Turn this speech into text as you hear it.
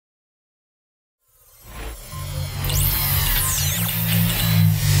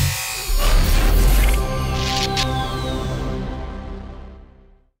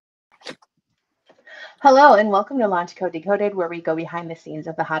Hello, and welcome to Launch Code Decoded, where we go behind the scenes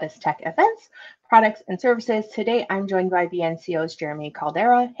of the hottest tech events, products, and services. Today, I'm joined by VNCO's Jeremy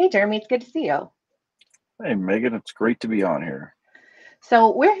Caldera. Hey, Jeremy, it's good to see you. Hey, Megan, it's great to be on here.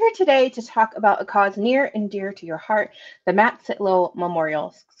 So, we're here today to talk about a cause near and dear to your heart, the Matt Sittloh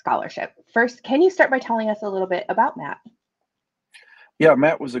Memorial Scholarship. First, can you start by telling us a little bit about Matt? Yeah,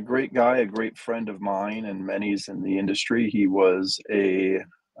 Matt was a great guy, a great friend of mine and many's in the industry. He was a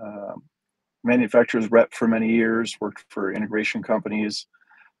manufacturer's rep for many years, worked for integration companies,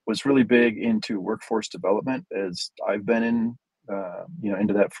 was really big into workforce development, as I've been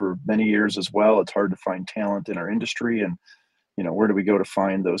into that for many years as well. It's hard to find talent in our industry, and where do we go to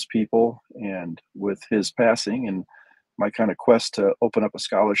find those people? And with his passing and my kind of quest to open up a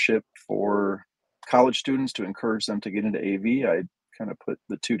scholarship for college students to encourage them to get into AV, I kind of put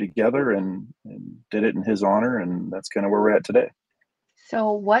the two together and did it in his honor, and that's kind of where we're at today.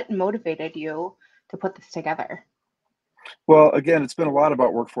 So, what motivated you to put this together? Well, again, it's been a lot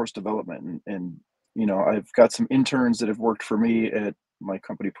about workforce development, and I've got some interns that have worked for me at my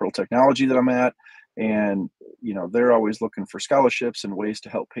company Pearl Technology that I'm at, and they're always looking for scholarships and ways to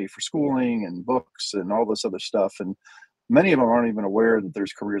help pay for schooling and books and all this other stuff, and many of them aren't even aware that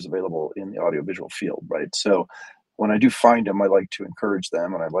there's careers available in the audiovisual field, right? So when I do find them, I like to encourage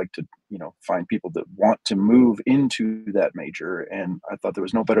them, and I like to find people that want to move into that major. And I thought there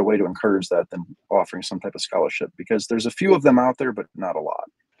was no better way to encourage that than offering some type of scholarship, because there's a few of them out there, but not a lot.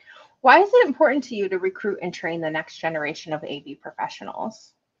 Why is it important to you to recruit and train the next generation of AV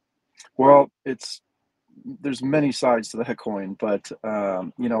professionals? Well, there's many sides to that coin, but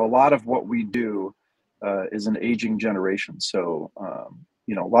a lot of what we do is an aging generation. So a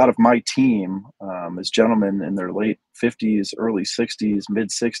lot of my team is gentlemen in their late 50s, early 60s, mid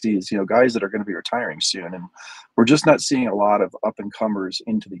 60s. Guys that are going to be retiring soon, and we're just not seeing a lot of up and comers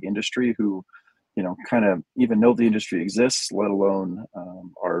into the industry who kind of even know the industry exists, let alone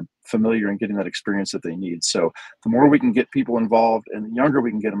are familiar in getting that experience that they need. So the more we can get people involved and the younger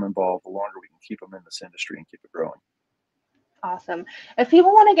we can get them involved, the longer we can keep them in this industry and keep it growing. Awesome. If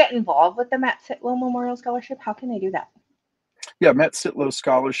people want to get involved with the Matt Sittloh Memorial Scholarship, how can they do that? Yeah,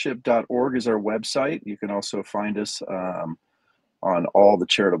 mattsittlohscholarship.org is our website. You can also find us on all the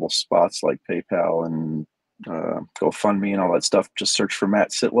charitable spots like PayPal and GoFundMe and all that stuff. Just search for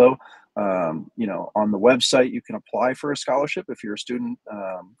Matt Sittloh. On the website, you can apply for a scholarship if you're a student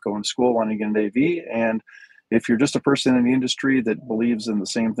going to school wanting to get into AV. And if you're just a person in the industry that believes in the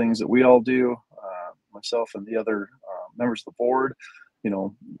same things that we all do, myself and the other members of the board,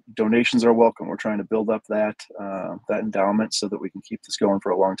 donations are welcome. We're trying to build up that endowment so that we can keep this going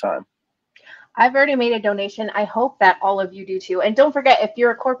for a long time. I've already made a donation. I hope that all of you do too. And don't forget, if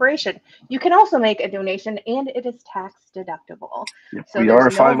you're a corporation, you can also make a donation, and it is tax deductible. Yep, So we there's are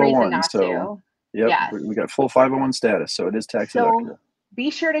a no reason 501, not so to. yep, Yes. we got full 501 status, so it is tax So deductible.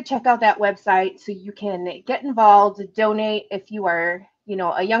 be sure to check out that website so you can get involved, donate. If you are,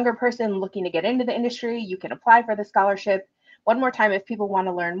 a younger person looking to get into the industry, you can apply for the scholarship. One more time, if people want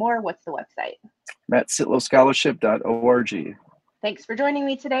to learn more, what's the website? mattsittlohscholarship.org. Thanks for joining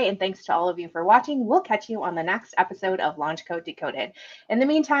me today, and thanks to all of you for watching. We'll catch you on the next episode of Launch Code Decoded. In the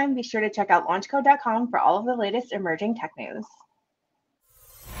meantime, be sure to check out launchcode.com for all of the latest emerging tech news.